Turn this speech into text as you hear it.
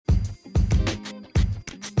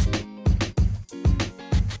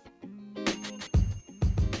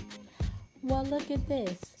Well, look at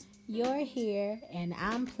this. You're here and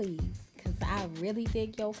I'm pleased because I really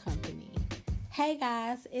dig your company. Hey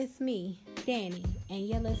guys, it's me, Danny, and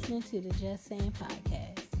you're listening to the Just Saying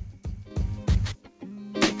podcast.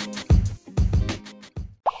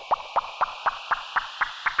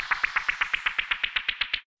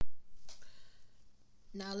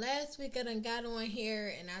 Now, last week I done got on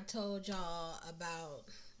here and I told y'all about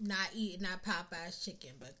not eating that Popeye's chicken,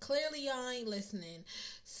 but clearly y'all ain't listening.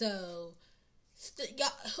 So, y'all,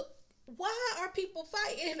 why are people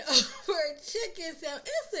fighting over chicken sandwich?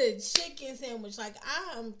 It's a chicken sandwich. Like,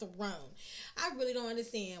 I'm thrown. I really don't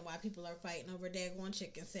understand why people are fighting over daggone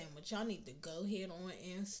chicken sandwich. Y'all need to go ahead on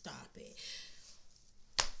and stop it.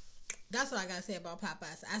 That's what I gotta say about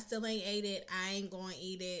Popeyes. I still ain't ate it. I ain't gonna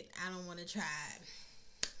eat it. I don't want to try it.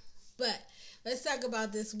 But let's talk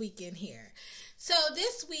about this weekend here. So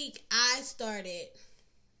this week I started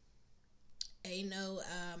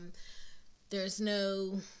there's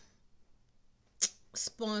no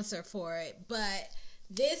sponsor for it, but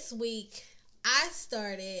this week I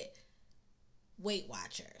started Weight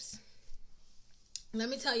Watchers. Let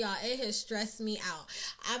me tell y'all, it has stressed me out.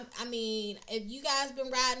 I mean, if you guys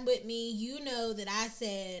been riding with me, you know that I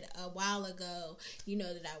said a while ago,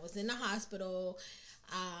 that I was in the hospital.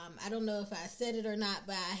 I don't know if I said it or not,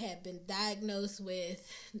 but I had been diagnosed with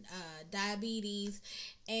diabetes,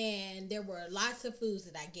 and there were lots of foods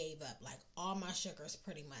that I gave up, like all my sugars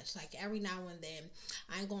pretty much. Like every now and then,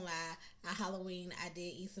 I ain't gonna lie, at Halloween, I did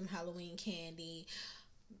eat some Halloween candy.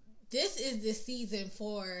 This is the season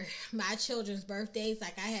for my children's birthdays.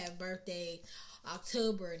 Like I have birthday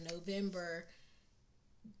October, November,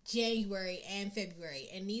 January, and February,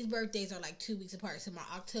 and these birthdays are like 2 weeks apart. So my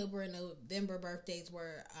October and November birthdays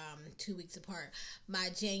were 2 weeks apart. My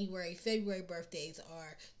January, February birthdays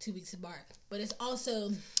are 2 weeks apart. But it's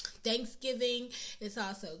also Thanksgiving. It's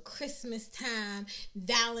also Christmas time,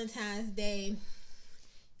 Valentine's Day.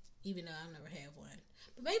 Even though I've never had one,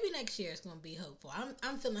 but maybe next year it's gonna be hopeful.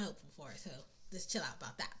 I'm feeling hopeful for it. So just chill out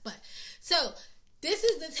about that. But so this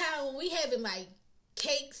is the time when we having like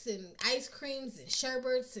cakes and ice creams and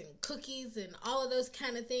sherbets and cookies and all of those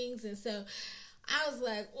kind of things. And so I was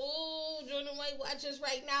like, oh, joining Weight Watchers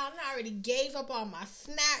right now. And I already gave up all my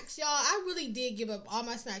snacks, y'all. I really did give up all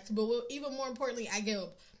my snacks. But even more importantly, I gave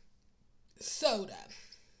up soda.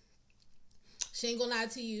 She ain't gonna lie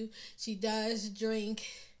to you. She does drink,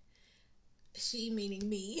 she meaning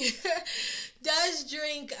me, does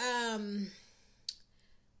drink,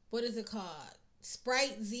 what is it called?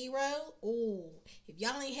 Sprite Zero. Ooh, if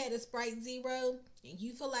y'all ain't had a Sprite Zero and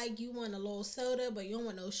you feel like you want a little soda but you don't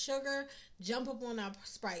want no sugar, jump up on that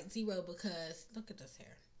Sprite Zero because look at this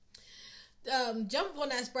hair. Jump up on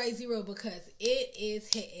that Sprite Zero because it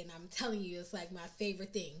is hitting. I'm telling you, it's like my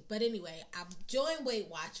favorite thing. But anyway, I joined Weight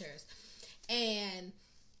Watchers and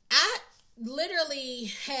I literally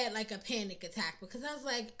had like a panic attack because I was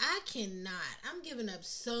like, I'm giving up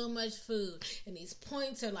so much food and these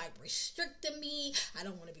points are like restricting me. I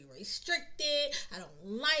don't want to be restricted. I don't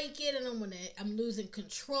like it, and I'm losing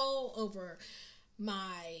control over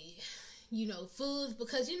my foods,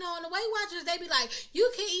 because in the Weight Watchers they be like, you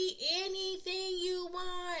can eat anything you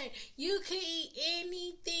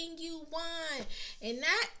want, and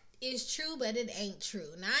that is true, but it ain't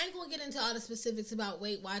true. Now, I ain't gonna get into all the specifics about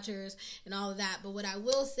Weight Watchers and all of that, but what I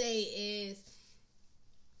will say is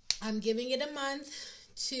I'm giving it a month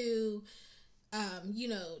to,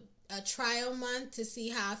 a trial month to see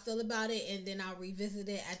how I feel about it, and then I'll revisit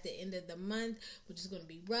it at the end of the month, which is going to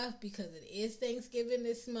be rough because it is Thanksgiving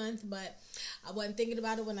this month, but I wasn't thinking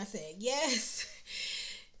about it when I said yes.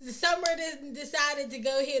 The summer decided to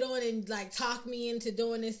go ahead on and like talk me into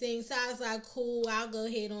doing this thing. So I was like, cool, I'll go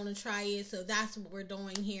ahead on and try it. So that's what we're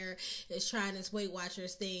doing here, is trying this Weight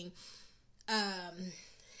Watchers thing.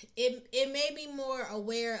 It made me more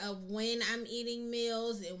aware of when I'm eating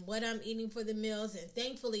meals and what I'm eating for the meals. And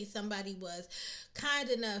thankfully somebody was kind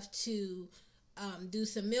enough to do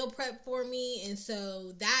some meal prep for me. And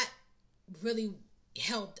so that really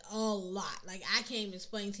helped a lot. Like I can't even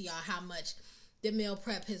explain to y'all how much the meal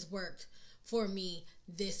prep has worked for me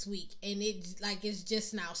this week, and it's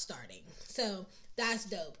just now starting. So that's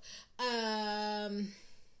dope. The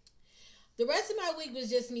rest of my week was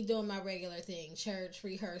just me doing my regular thing, church,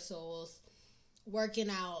 rehearsals, working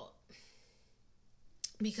out,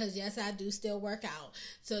 because yes, I do still work out.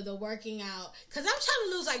 So the working out, because I'm trying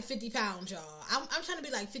to lose like 50 pounds, y'all. I'm trying to be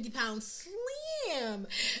like 50 pounds slim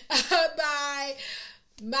by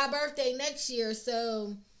my birthday next year.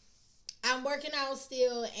 So I'm working out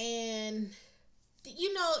still, and the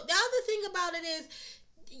other thing about it is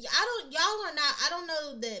I don't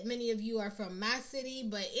know that many of you are from my city,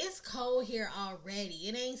 but it's cold here already.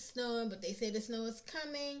 It ain't snowing, but they say the snow is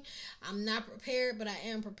coming. I'm not prepared, but I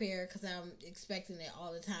am prepared because I'm expecting it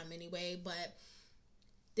all the time anyway. But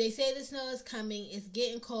they say the snow is coming. It's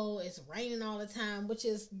getting cold. It's raining all the time, which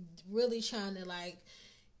is really trying to like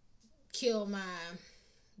kill my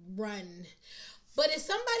run. But if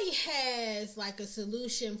somebody has like a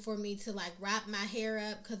solution for me to like wrap my hair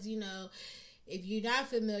up, because you know, if you're not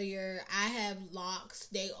familiar, I have locks.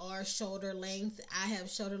 They are shoulder length. I have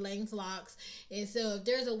shoulder length locks. And so if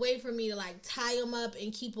there's a way for me to like tie them up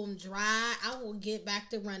and keep them dry, I will get back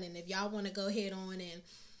to running. If y'all want to go ahead on and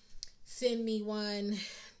send me one,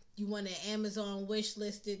 you want to Amazon wish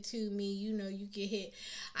list it to me, you know, you can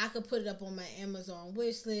I could put it up on my Amazon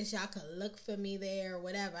wish list. Y'all can look for me there or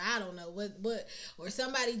whatever. I don't know what, or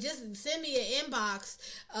somebody just send me an inbox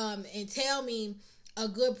and tell me a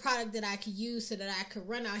good product that I could use so that I could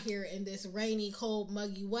run out here in this rainy, cold,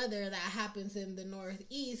 muggy weather that happens in the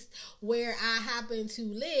Northeast where I happen to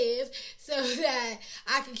live, so that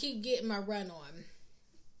I can keep getting my run on.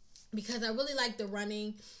 Because I really like the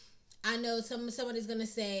running. I know somebody's going to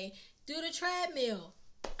say, do the treadmill.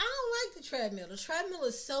 I don't like the treadmill. The treadmill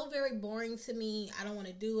is so very boring to me. I don't want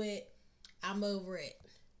to do it. I'm over it.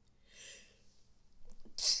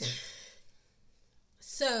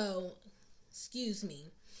 So, excuse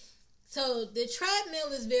me. So, the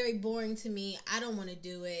treadmill is very boring to me. I don't want to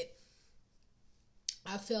do it.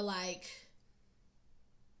 I feel like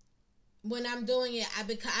when I'm doing it,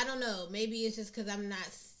 I don't know. Maybe it's just because I'm not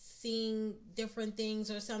seeing different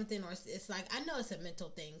things or something, or it's like, I know it's a mental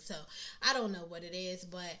thing, so I don't know what it is,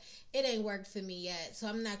 but it ain't worked for me yet, so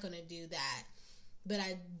I'm not gonna do that. But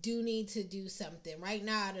I do need to do something. Right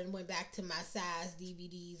now, I done went back to my size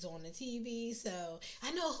DVDs on the TV, so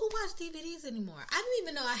I know who watch DVDs anymore. I didn't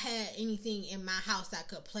even know I had anything in my house that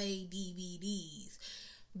could play DVDs,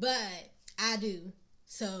 but I do,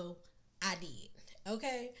 so I did.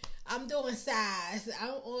 Okay, I'm doing size. I'm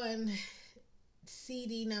on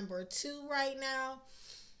CD number 2 right now.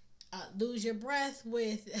 Lose Your Breath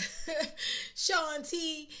with Shaun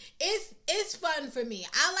T. It's fun for me.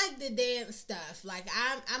 I like the dance stuff. Like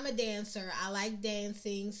I'm a dancer. I like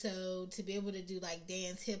dancing, so to be able to do like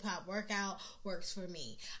dance hip hop workout works for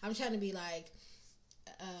me. I'm trying to be like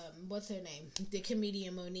what's her name? The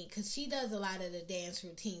comedian Monique, because she does a lot of the dance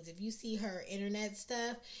routines. If you see her internet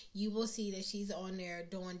stuff, you will see that she's on there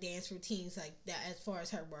doing dance routines like that as far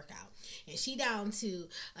as her workout. And she down to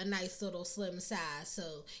a nice little slim size,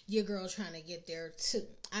 so your girl trying to get there too.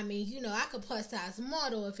 I mean, you know, I could plus size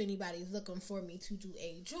model if anybody's looking for me to do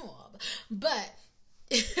a job. But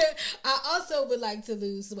I also would like to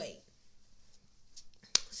lose weight.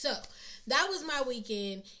 So that was my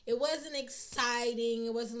weekend. It wasn't exciting.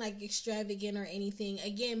 It wasn't like extravagant or anything.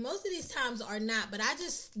 Again, most of these times are not, but I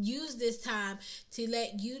just use this time to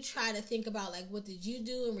let you try to think about like, what did you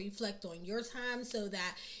do, and reflect on your time so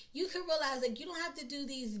that you can realize like you don't have to do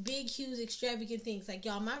these big, huge, extravagant things. Like,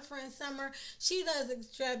 y'all, my friend Summer, she does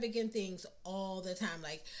extravagant things all the time.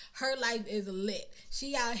 Like, her life is lit.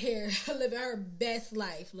 She out here living her best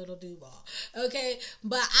life, little Duval. Okay?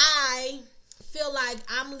 But I feel like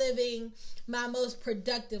I'm living my most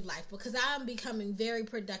productive life because I'm becoming very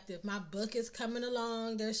productive. My book is coming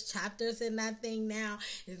along. There's chapters in that thing now.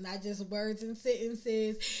 It's not just words and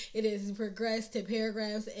sentences. It is progressed to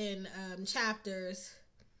paragraphs and chapters.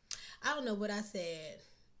 I don't know what I said,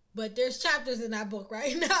 but there's chapters in that book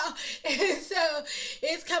right now. And so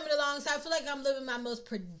it's coming along. So I feel like I'm living my most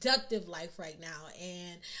productive life right now.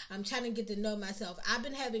 And I'm trying to get to know myself. I've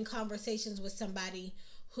been having conversations with somebody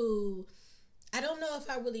who, I don't know if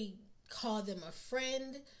I really call them a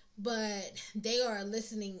friend, but they are a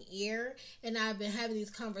listening ear. And I've been having these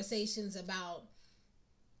conversations about,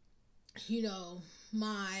 you know,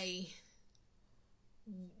 my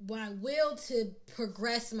will to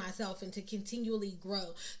progress myself and to continually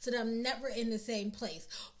grow so that I'm never in the same place,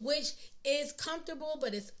 which is comfortable,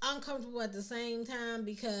 but it's uncomfortable at the same time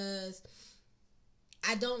because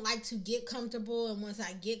I don't like to get comfortable, and once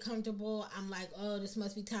I get comfortable, I'm like, oh, this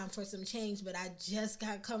must be time for some change, but I just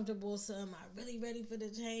got comfortable, so am I really ready for the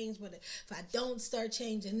change? But if I don't start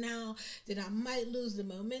changing now, then I might lose the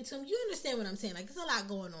momentum. You understand what I'm saying? Like, there's a lot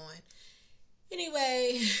going on.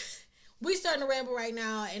 Anyway, we're starting to ramble right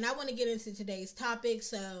now, and I want to get into today's topic,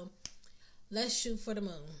 so let's shoot for the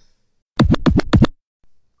moon.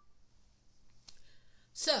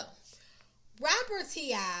 So, Rapper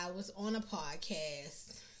T.I. was on a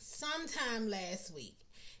podcast sometime last week.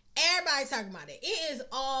 Everybody talking about it. It is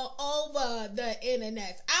all over the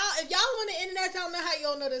internet. If y'all on the internet, I don't know how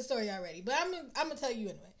y'all know this story already, but I'm gonna tell you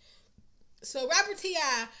anyway. So Rapper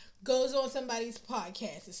T.I. goes on somebody's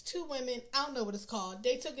podcast. It's two women. I don't know what it's called.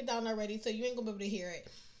 They took it down already, so you ain't gonna be able to hear it.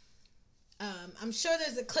 I'm sure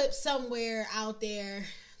there's a clip somewhere out there,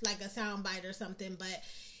 like a soundbite or something, but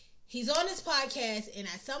he's on his podcast, and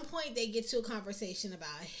at some point they get to a conversation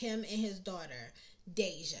about him and his daughter,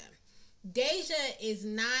 Deja. Deja is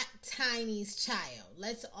not Tiny's child.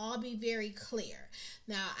 Let's all be very clear.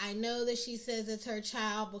 Now, I know that she says it's her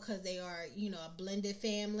child because they are, a blended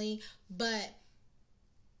family, but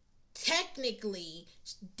technically,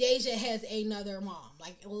 Deja has another mom.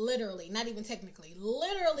 Like, literally, not even technically.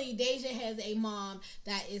 Literally, Deja has a mom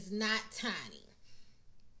that is not Tiny.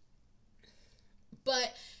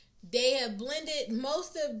 But they have blended,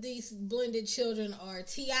 most of these blended children are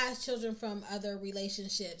T.I.'s children from other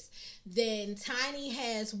relationships. Then Tiny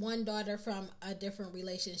has one daughter from a different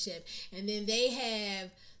relationship. And then they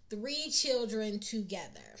have 3 children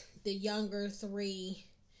together. The younger 3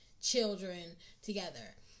 children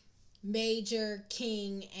together. Major,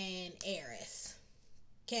 King, and Eris.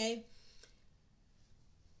 Okay?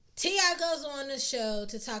 T.I. goes on the show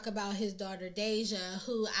to talk about his daughter Deja,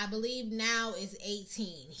 who I believe now is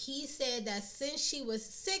 18. He said that since she was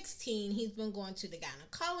 16, he's been going to the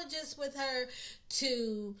gynecologist with her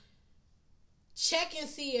to check and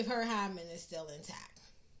see if her hymen is still intact.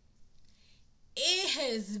 It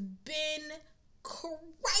has been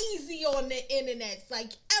crazy on the internet.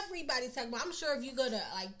 Like, everybody's talking about. I'm sure if you go to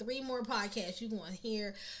like 3 more podcasts, you're going to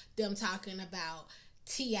hear them talking about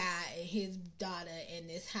T.I. and his daughter in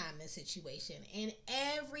this hymen situation. And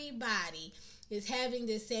everybody is having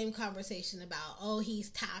this same conversation about, oh, he's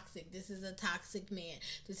toxic. This is a toxic man.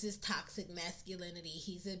 This is toxic masculinity.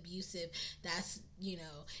 He's abusive. That's,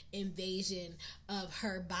 invasion of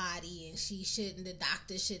her body. And the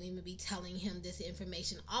doctor shouldn't even be telling him this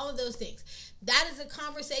information. All of those things. That is a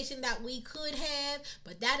conversation that we could have,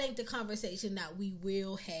 but that ain't the conversation that we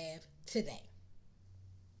will have today.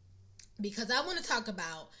 Because I want to talk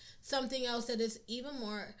about something else that is even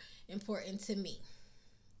more important to me.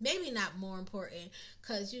 Maybe not more important,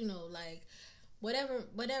 because,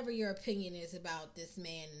 whatever your opinion is about this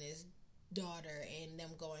man and his daughter and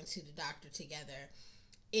them going to the doctor together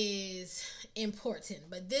is important.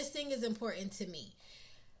 But this thing is important to me.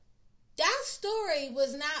 That story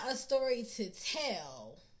was not a story to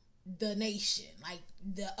tell the nation, like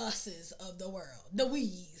the us's of the world, the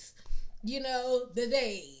we's, the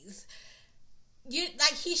they's.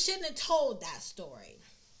 He shouldn't have told that story.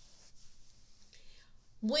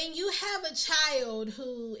 When you have a child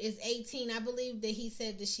who is 18, I believe that he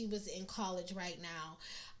said that she was in college right now.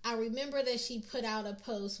 I remember that she put out a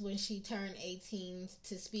post when she turned 18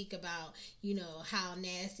 to speak about, how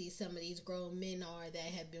nasty some of these grown men are that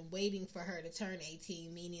have been waiting for her to turn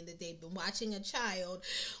 18, meaning that they've been watching a child,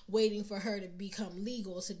 waiting for her to become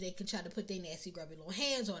legal so they can try to put their nasty, grubby little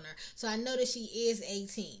hands on her. So I know that she is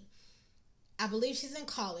 18. I believe she's in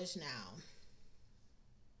college now.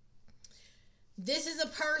 This is a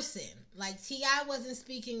person. Like, T.I. wasn't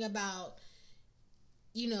speaking about,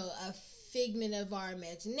 a figment of our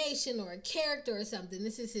imagination or a character or something.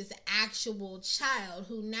 This is his actual child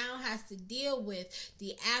who now has to deal with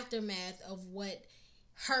the aftermath of what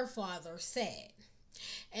her father said.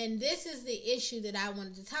 And this is the issue that I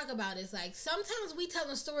wanted to talk about, is like, sometimes we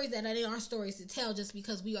telling stories that ain't our stories to tell just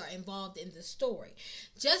because we are involved in the story.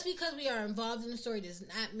 Just because we are involved in the story does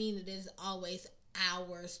not mean it is always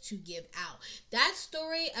ours to give out. That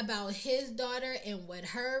story about his daughter and what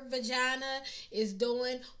her vagina is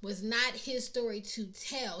doing was not his story to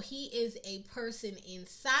tell. He is a person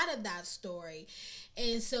inside of that story.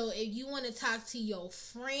 And so if you want to talk to your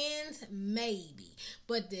friends, maybe.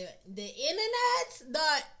 But the internet,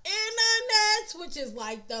 which is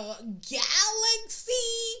like the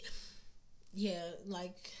galaxy,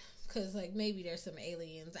 because, maybe there's some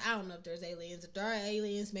aliens. I don't know if there's aliens. If there are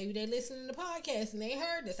aliens, maybe they listen to the podcast and they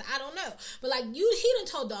heard this. I don't know. But, he done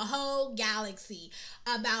told the whole galaxy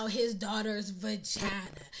about his daughter's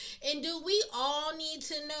vagina. And do we all need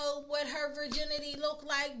to know what her virginity looked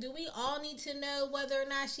like? Do we all need to know whether or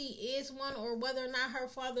not she is one, or whether or not her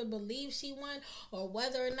father believes she one, or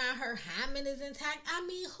whether or not her hymen is intact? I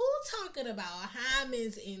mean, who talking about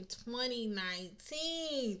hymens in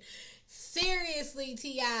 2019? Seriously,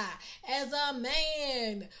 T.I., as a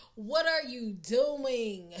man, what are you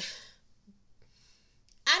doing?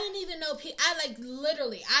 I didn't even know.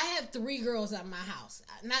 I have 3 girls at my house.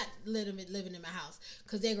 Not living in my house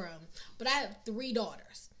because they're grown, but I have 3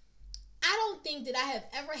 daughters. I don't think that I have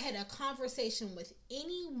ever had a conversation with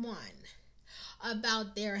anyone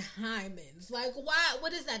about their hymens. Why?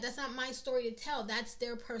 What is that? That's not my story to tell. That's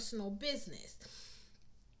their personal business.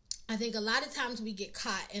 I think a lot of times we get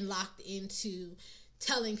caught and locked into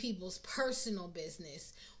telling people's personal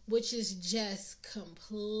business, which is just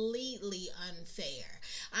completely unfair.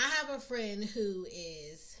 I have a friend who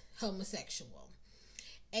is homosexual,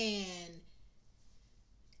 and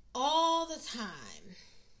all the time,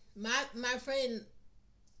 my friend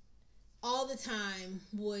all the time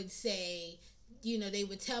would say, they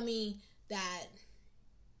would tell me that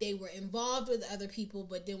they were involved with other people,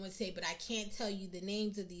 but then would say, but I can't tell you the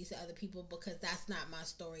names of these other people because that's not my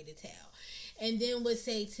story to tell. And then would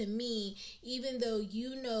say to me, even though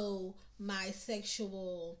you know my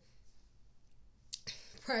sexual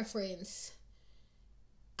preference,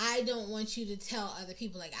 I don't want you to tell other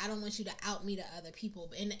people. Like, I don't want you to out me to other people.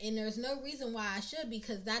 And there's no reason why I should,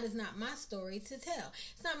 because that is not my story to tell.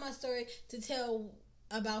 It's not my story to tell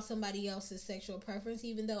about somebody else's sexual preference,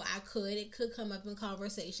 even though it could come up in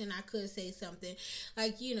conversation. I could say something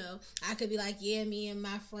like, I could be like, yeah, me and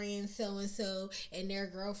my friend so-and-so and their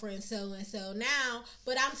girlfriend so-and-so now,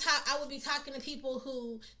 but I would be talking to people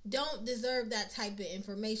who don't deserve that type of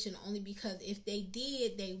information, only because if they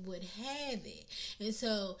did, they would have it. And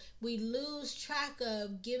so we lose track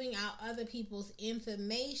of giving out other people's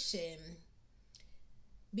information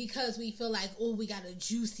because we feel like, oh, we got a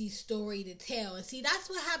juicy story to tell. And see, that's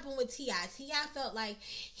what happened with T.I. T.I. felt like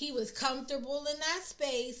he was comfortable in that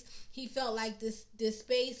space. He felt like this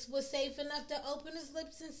space was safe enough to open his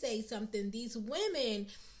lips and say something. These women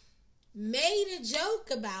made a joke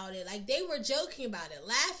about it. Like, they were joking about it,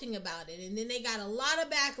 laughing about it. And then they got a lot of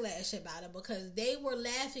backlash about it because they were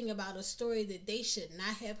laughing about a story that they should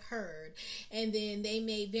not have heard. And then they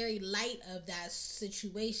made very light of that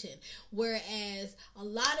situation. Whereas a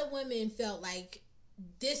lot of women felt like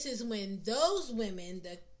this is when those women,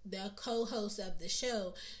 the co-hosts of the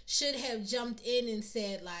show, should have jumped in and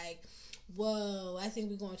said, like, whoa, I think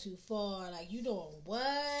we're going too far. Like, you doing what?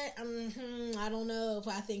 I don't know if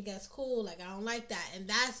I think that's cool. Like, I don't like that. And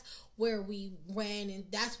that's where we ran, and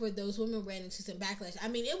that's where those women ran into some backlash. I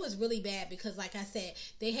mean, it was really bad because, like I said,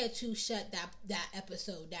 they had to shut that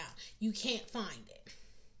episode down. You can't find it.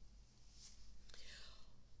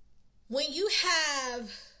 When you have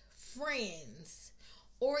friends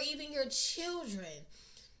or even your children,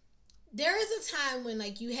 there is a time when,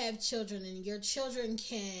 like, you have children and your children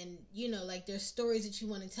can, like, there's stories that you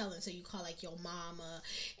want to tell. And so you call, like, your mama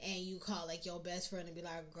and you call, like, your best friend and be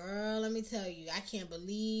like, girl, let me tell you, I can't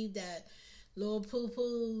believe that little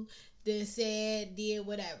poo-poo did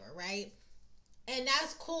whatever, right? And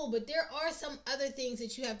that's cool, but there are some other things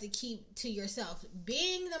that you have to keep to yourself.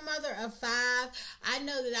 Being the mother of 5, I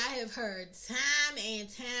know that I have heard time and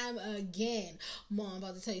time again, Mom, I'm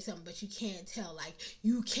about to tell you something, but you can't tell. Like,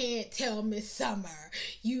 you can't tell Miss Summer.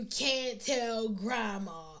 You can't tell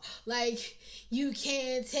Grandma. Like, you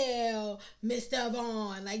can't tell Mr.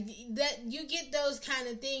 Vaughn. Like, that, you get those kind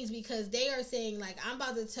of things because they are saying, like, I'm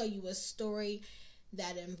about to tell you a story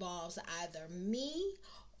that involves either me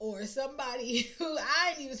or somebody who I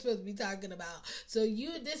ain't even supposed to be talking about. So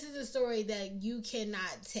this is a story that you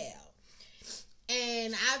cannot tell.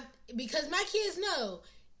 And because my kids know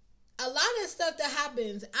a lot of stuff that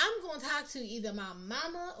happens, I'm going to talk to either my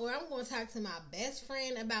mama or I'm going to talk to my best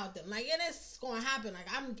friend about them. Like, and it's going to happen. Like,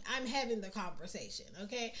 I'm having the conversation,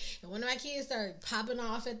 okay? And when my kids start popping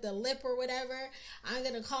off at the lip or whatever, I'm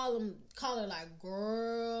going to call her like,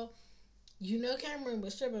 girl, Cameron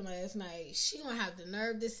was stripping last night. She gonna have the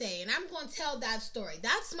nerve to say, and I'm gonna tell that story.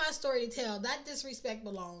 That's my story to tell. That disrespect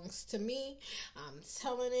belongs to me. I'm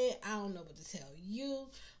telling it. I don't know what to tell you,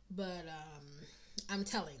 but I'm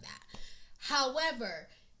telling that. However,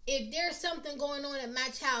 if there's something going on at my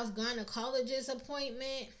child's gynecologist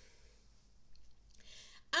appointment,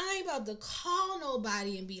 I ain't about to call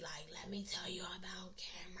nobody and be like, let me tell you about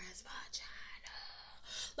Cameron's vagina.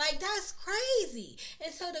 Like, that's crazy.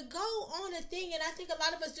 And so to go on a thing, and I think a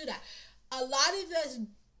lot of us do that. A lot of us,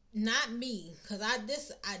 not me, because I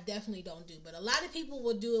definitely don't do, but a lot of people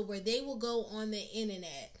will do it where they will go on the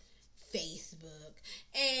internet, Facebook,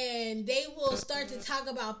 and they will start to talk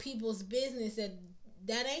about people's business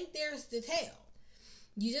that ain't theirs to tell.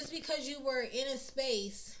 Just because you were in a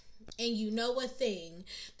space and you know a thing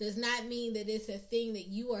does not mean that it's a thing that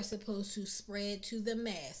you are supposed to spread to the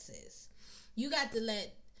masses.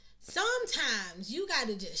 Sometimes you got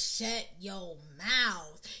to just shut your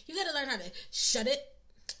mouth. You got to learn how to shut it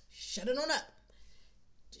on up.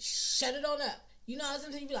 Just shut it on up.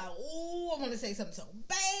 Sometimes you be like, oh, I want to say something so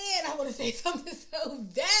bad. I want to say something so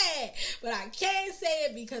bad. But I can't say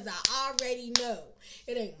it because I already know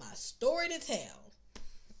it ain't my story to tell.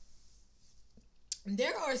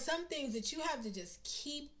 There are some things that you have to just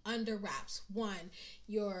keep under wraps. One,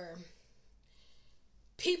 your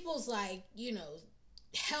people's like,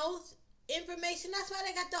 health information. That's why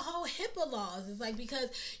they got the whole HIPAA laws. It's like, because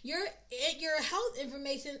your health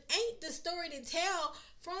information ain't the story to tell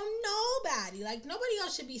from nobody. Like, nobody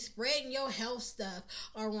else should be spreading your health stuff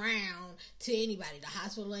around to anybody. The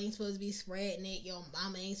hospital ain't supposed to be spreading it. Your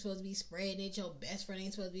mama ain't supposed to be spreading it. Your best friend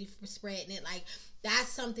ain't supposed to be spreading it. Like, that's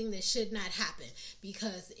something that should not happen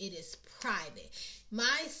because it is private.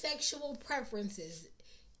 My sexual preferences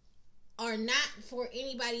are not for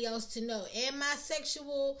anybody else to know. And my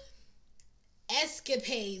sexual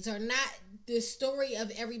escapades are not the story of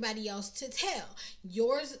everybody else to tell.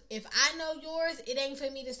 Yours, if I know yours, it ain't for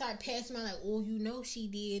me to start passing on like, oh, she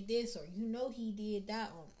did this, or he did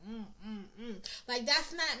that, or like,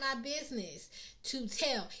 that's not my business to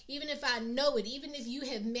tell. Even if I know it, even if you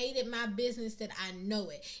have made it my business that I know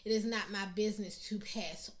it, it is not my business to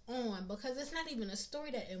pass on, because it's not even a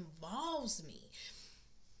story that involves me.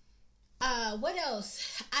 What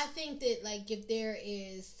else? I think that, like, if there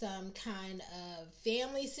is some kind of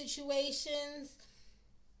family situations,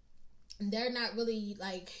 they're not really,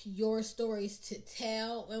 like, your stories to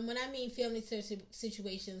tell. And when I mean family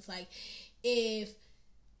situations, like, if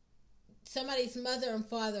somebody's mother and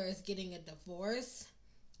father is getting a divorce,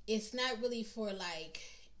 it's not really for, like,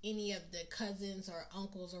 any of the cousins or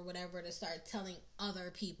uncles or whatever to start telling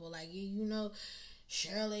other people, like,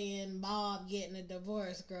 Shirley and Bob getting a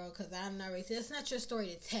divorce, girl, because I'm not racist. That's not your story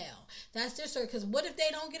to tell. That's their story, because what if they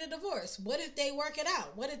don't get a divorce? What if they work it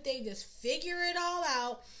out? What if they just figure it all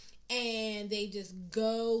out and they just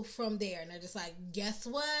go from there? And they're just like, guess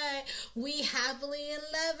what? We happily in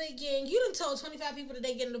love again. You done told 25 people that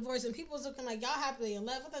they getting a divorce, and people was looking like, y'all happily in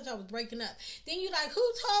love? I thought y'all was breaking up. Then you like, who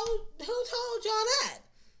told y'all that?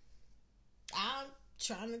 I'm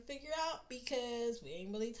trying to figure out, because we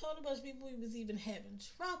ain't really told a bunch of people we was even having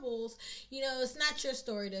troubles. It's not your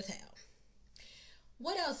story to tell.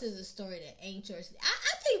 What else is a story that ain't yours?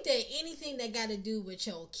 I think that anything that got to do with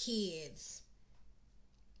your kids,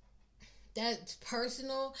 that's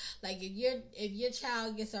personal. Like, if your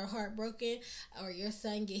child gets her heart broken, or your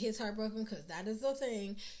son get his heart broken, because that is the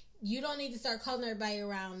thing, you don't need to start calling everybody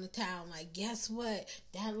around the town like, guess what?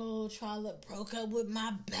 That little trollop broke up with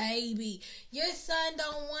my baby. Your son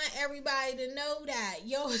don't want everybody to know that.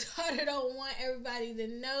 Your daughter don't want everybody to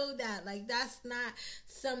know that. Like, that's not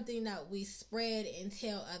something that we spread and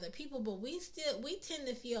tell other people. But we tend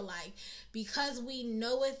to feel like, because we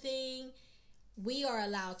know a thing, we are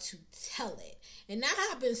allowed to tell it. And that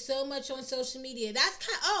happens so much on social media. That's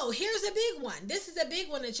here's a big one. This is a big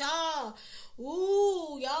one that y'all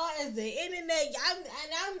as the internet,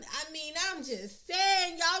 I'm just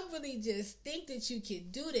saying, y'all really just think that you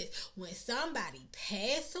can do this. When somebody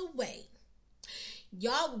pass away,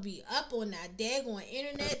 y'all will be up on that daggone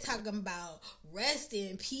internet talking about rest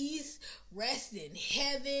in peace, rest in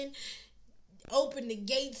heaven, open the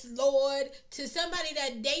gates, Lord, to somebody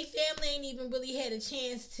that they family ain't even really had a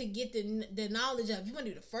chance to get the knowledge of. You want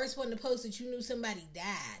to be the first one to post that you knew somebody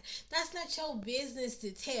died. That's not your business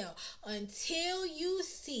to tell. Until you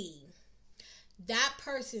see that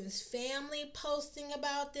person's family posting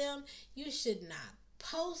about them, you should not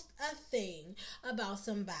post a thing about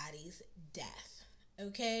somebody's death.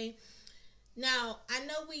 Okay? Now, I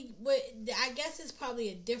know I guess it's probably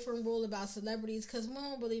a different rule about celebrities, because we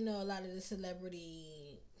don't really know a lot of the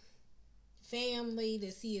celebrity family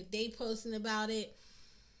to see if they posting about it.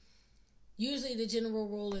 Usually the general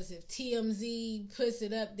rule is, if TMZ puts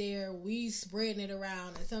it up there, we spreading it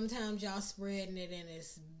around. And sometimes y'all spreading it and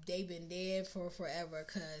they've been dead for forever,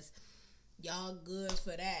 because y'all good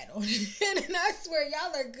for that. And I swear,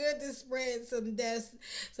 y'all are good to spread some deaths,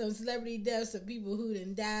 some celebrity deaths of people who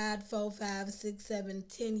done died 4, 5, 6, 7,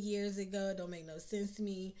 10 years ago. It don't make no sense to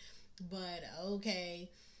me, but okay.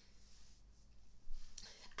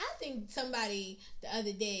 I think somebody the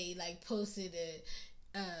other day, like, posted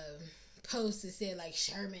a post that said, like,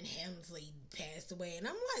 Sherman Hemsley passed away. And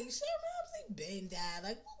I'm like, Sherman Hemsley been died.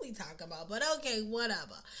 Like, what we talking about? But okay,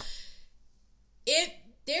 whatever.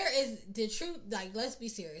 There is the truth, like, let's be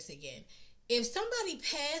serious again. If somebody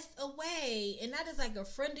passed away, and that is like a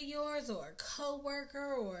friend of yours, or a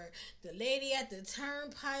co-worker, or the lady at the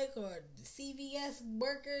turnpike, or the CVS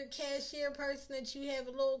worker, cashier person that you have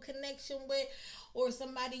a little connection with, or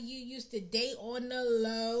somebody you used to date on the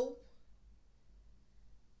low,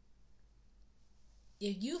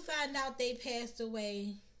 if you find out they passed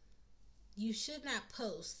away, you should not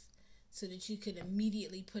post so that you could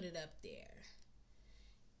immediately put it up there.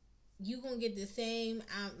 You gonna get the same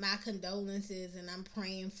my condolences and I'm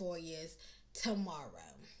praying for you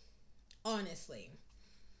tomorrow. Honestly,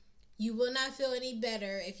 You will not feel any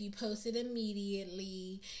better if you post it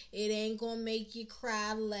immediately. It ain't gonna make you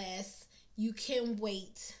cry less. You can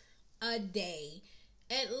wait a day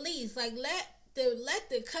at least. Like let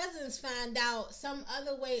the cousins find out some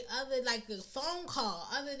other way, other like a phone call,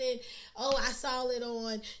 other than, oh, I saw it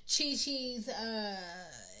on Chi Chi's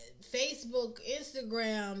Facebook,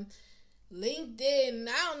 Instagram, LinkedIn,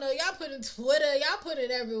 I don't know, y'all put it Twitter, y'all put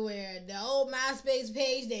it everywhere. The old MySpace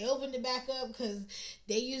page, they opened it back up because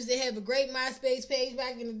they used to have a great MySpace page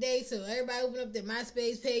back in the day, so everybody opened up their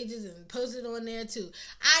MySpace pages and posted on there too.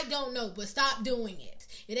 I don't know, but stop doing it.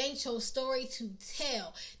 It ain't your story to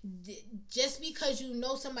tell. Just because you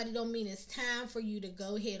know somebody don't mean it's time for you to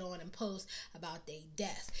go ahead on and post about their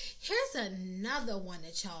deaths. Here's another one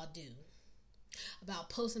that y'all do about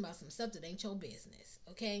posting about some stuff that ain't your business,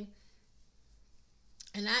 okay?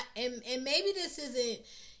 And maybe this isn't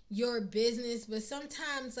your business, but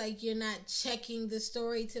sometimes like you're not checking the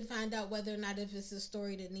story to find out whether or not if it's a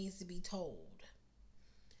story that needs to be told.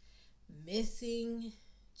 Missing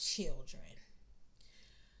children.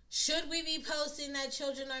 Should we be posting that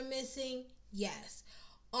children are missing? Yes.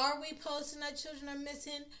 Are we posting that children are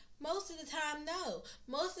missing? Most of the time, no.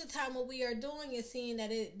 Most of the time, what we are doing is seeing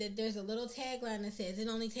that there's a little tagline that says it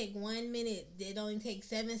only take 1 minute, it only takes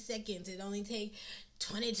 7 seconds, it only take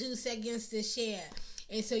 22 seconds to share.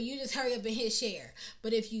 And so you just hurry up and hit share.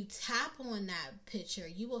 But if you tap on that picture,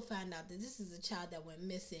 you will find out that this is a child that went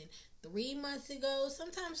missing 3 months ago,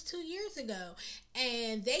 sometimes 2 years ago,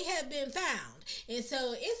 and they have been found. And so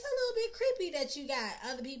it's a little bit creepy that you got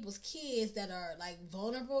other people's kids that are like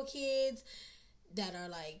vulnerable kids that are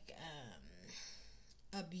like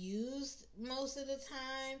abused most of the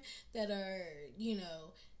time, that are, you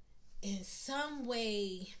know, in some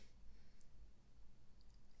way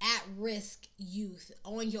at-risk youth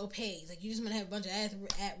on your page. Like, you just want to have a bunch of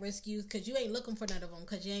at-risk youth because you ain't looking for none of them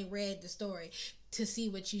because you ain't read the story to see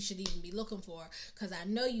what you should even be looking for. Because I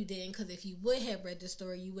know you didn't, because if you would have read the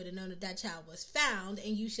story, you would have known that child was found,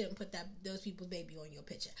 and you shouldn't put those people's baby on your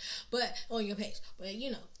picture, but on your page. But, you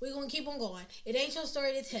know, we're going to keep on going. It ain't your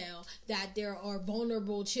story to tell that there are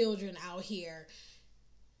vulnerable children out here,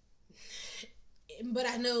 but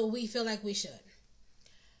I know we feel like we should.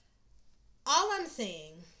 All I'm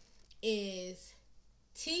saying is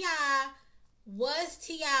was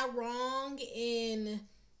T.I. wrong in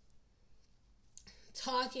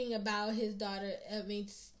talking about his daughter? I mean,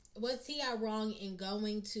 was T.I. wrong in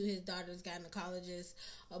going to his daughter's gynecologist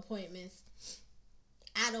appointments?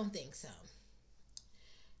 I don't think so.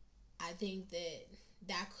 I think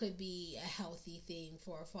that could be a healthy thing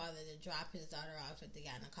for a father to drop his daughter off at the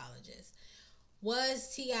gynecologist.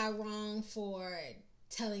 Was T.I. wrong for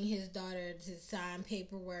telling his daughter to sign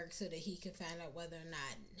paperwork so that he could find out whether or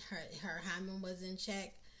not her hymen was in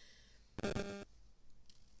check?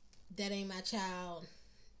 That ain't my child.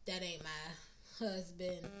 That ain't my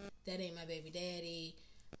husband. That ain't my baby daddy.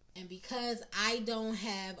 And because I don't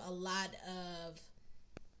have a lot of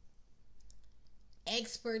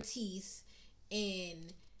expertise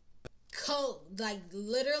in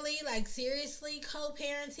seriously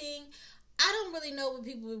co-parenting, I don't really know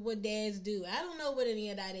what dads do. I don't know what any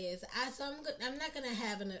of that is.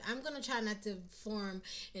 I'm gonna try not to form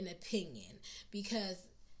an opinion because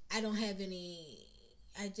I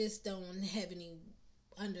just don't have any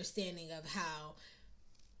understanding of how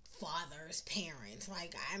fathers parent.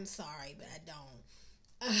 Like, I'm sorry, but I don't.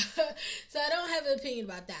 So I don't have an opinion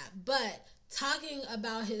about that. But talking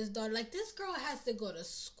about his daughter, like, this girl has to go to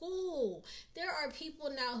school. There are people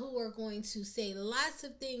now who are going to say lots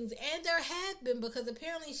of things, and there have been, because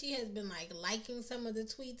apparently she has been like liking some of the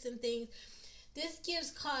tweets and things. This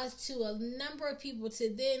gives cause to a number of people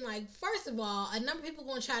to then, like, first of all, a number of people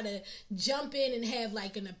going to try to jump in and have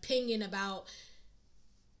like an opinion about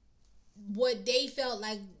what they felt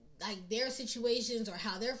like their situations or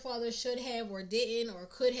how their father should have or didn't or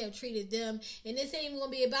could have treated them. And this ain't even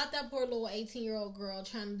gonna be about that poor little 18-year-old girl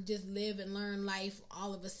trying to just live and learn life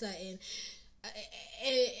all of a sudden.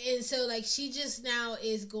 And so, like, she just now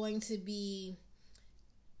is going to be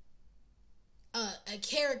a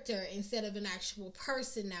character instead of an actual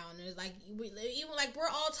person now. And there's like, even like, we're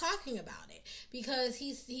all talking about it because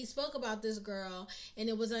he spoke about this girl and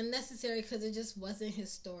it was unnecessary because it just wasn't his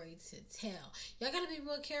story to tell. Y'all gotta be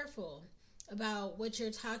real careful about what you're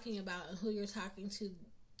talking about and who you're talking to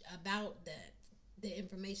about the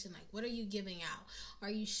information. Like, what are you giving out?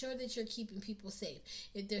 Are you sure that you're keeping people safe?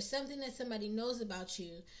 If there's something that somebody knows about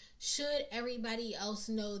you, should everybody else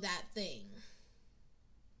know that thing?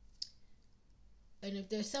 And if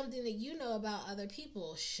there's something that you know about other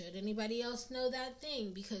people, should anybody else know that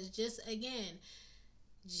thing? Because just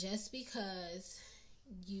because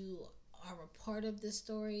you are a part of the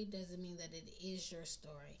story doesn't mean that it is your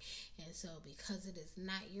story. And so because it is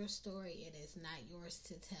not your story, it is not yours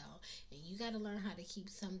to tell. And you got to learn how to keep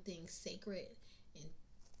some things sacred in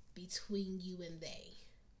between you and they.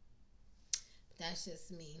 That's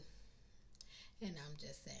just me. And I'm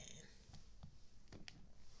just saying.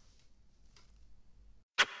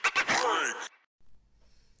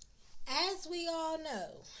 As we all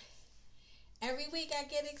know, every week I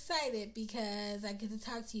get excited because I get to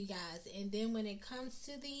talk to you guys. And then when it comes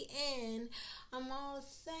to the end, I'm all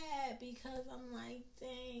sad because I'm like,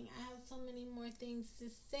 dang, I have so many more things to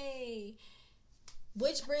say.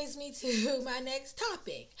 Which brings me to my next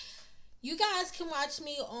topic. You guys can watch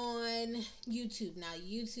me on YouTube. Now,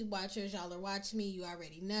 YouTube watchers, y'all are watching me. You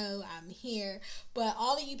already know I'm here. But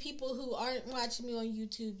all of you people who aren't watching me on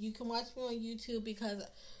YouTube, you can watch me on YouTube because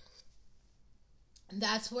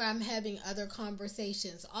that's where I'm having other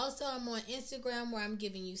conversations. Also, I'm on Instagram where I'm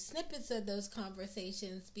giving you snippets of those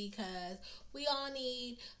conversations because we all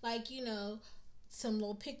need, some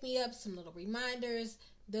little pick-me-ups, some little reminders,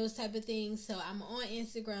 those type of things. So I'm on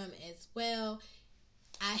Instagram as well.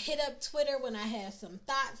 I hit up Twitter when I have some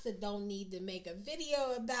thoughts that don't need to make a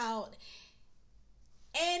video about.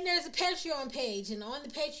 And there's a Patreon page. And on the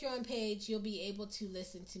Patreon page, you'll be able to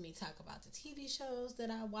listen to me talk about the TV shows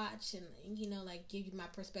that I watch. And give you my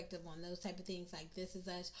perspective on those type of things. Like This Is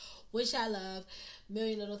Us, which I love.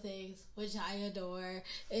 Million Little Things, which I adore.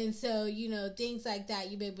 And so, things like that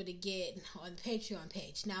you'll be able to get on the Patreon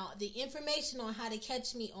page. Now, the information on how to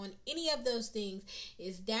catch me on any of those things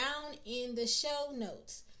is down in the show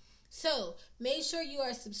notes. So, make sure you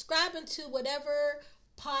are subscribing to whatever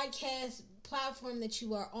podcast platform that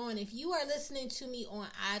you are on. If you are listening to me on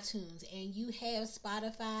iTunes and you have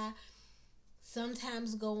Spotify,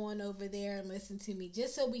 sometimes go on over there and listen to me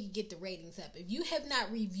just so we can get the ratings up. If you have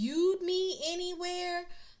not reviewed me anywhere,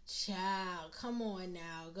 child, come on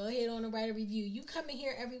now. Go ahead on and write a review. You come in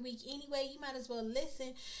here every week anyway. You might as well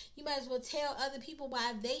listen. You might as well tell other people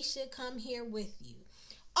why they should come here with you.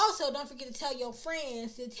 Also, don't forget to tell your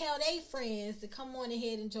friends to tell their friends to come on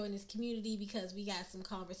ahead and join this community because we got some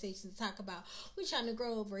conversations to talk about. We're trying to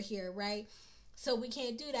grow over here, right? So we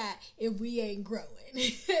can't do that if we ain't growing.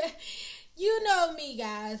 You know me,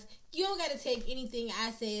 guys. You don't got to take anything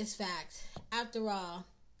I say as fact. After all,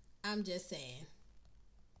 I'm just saying.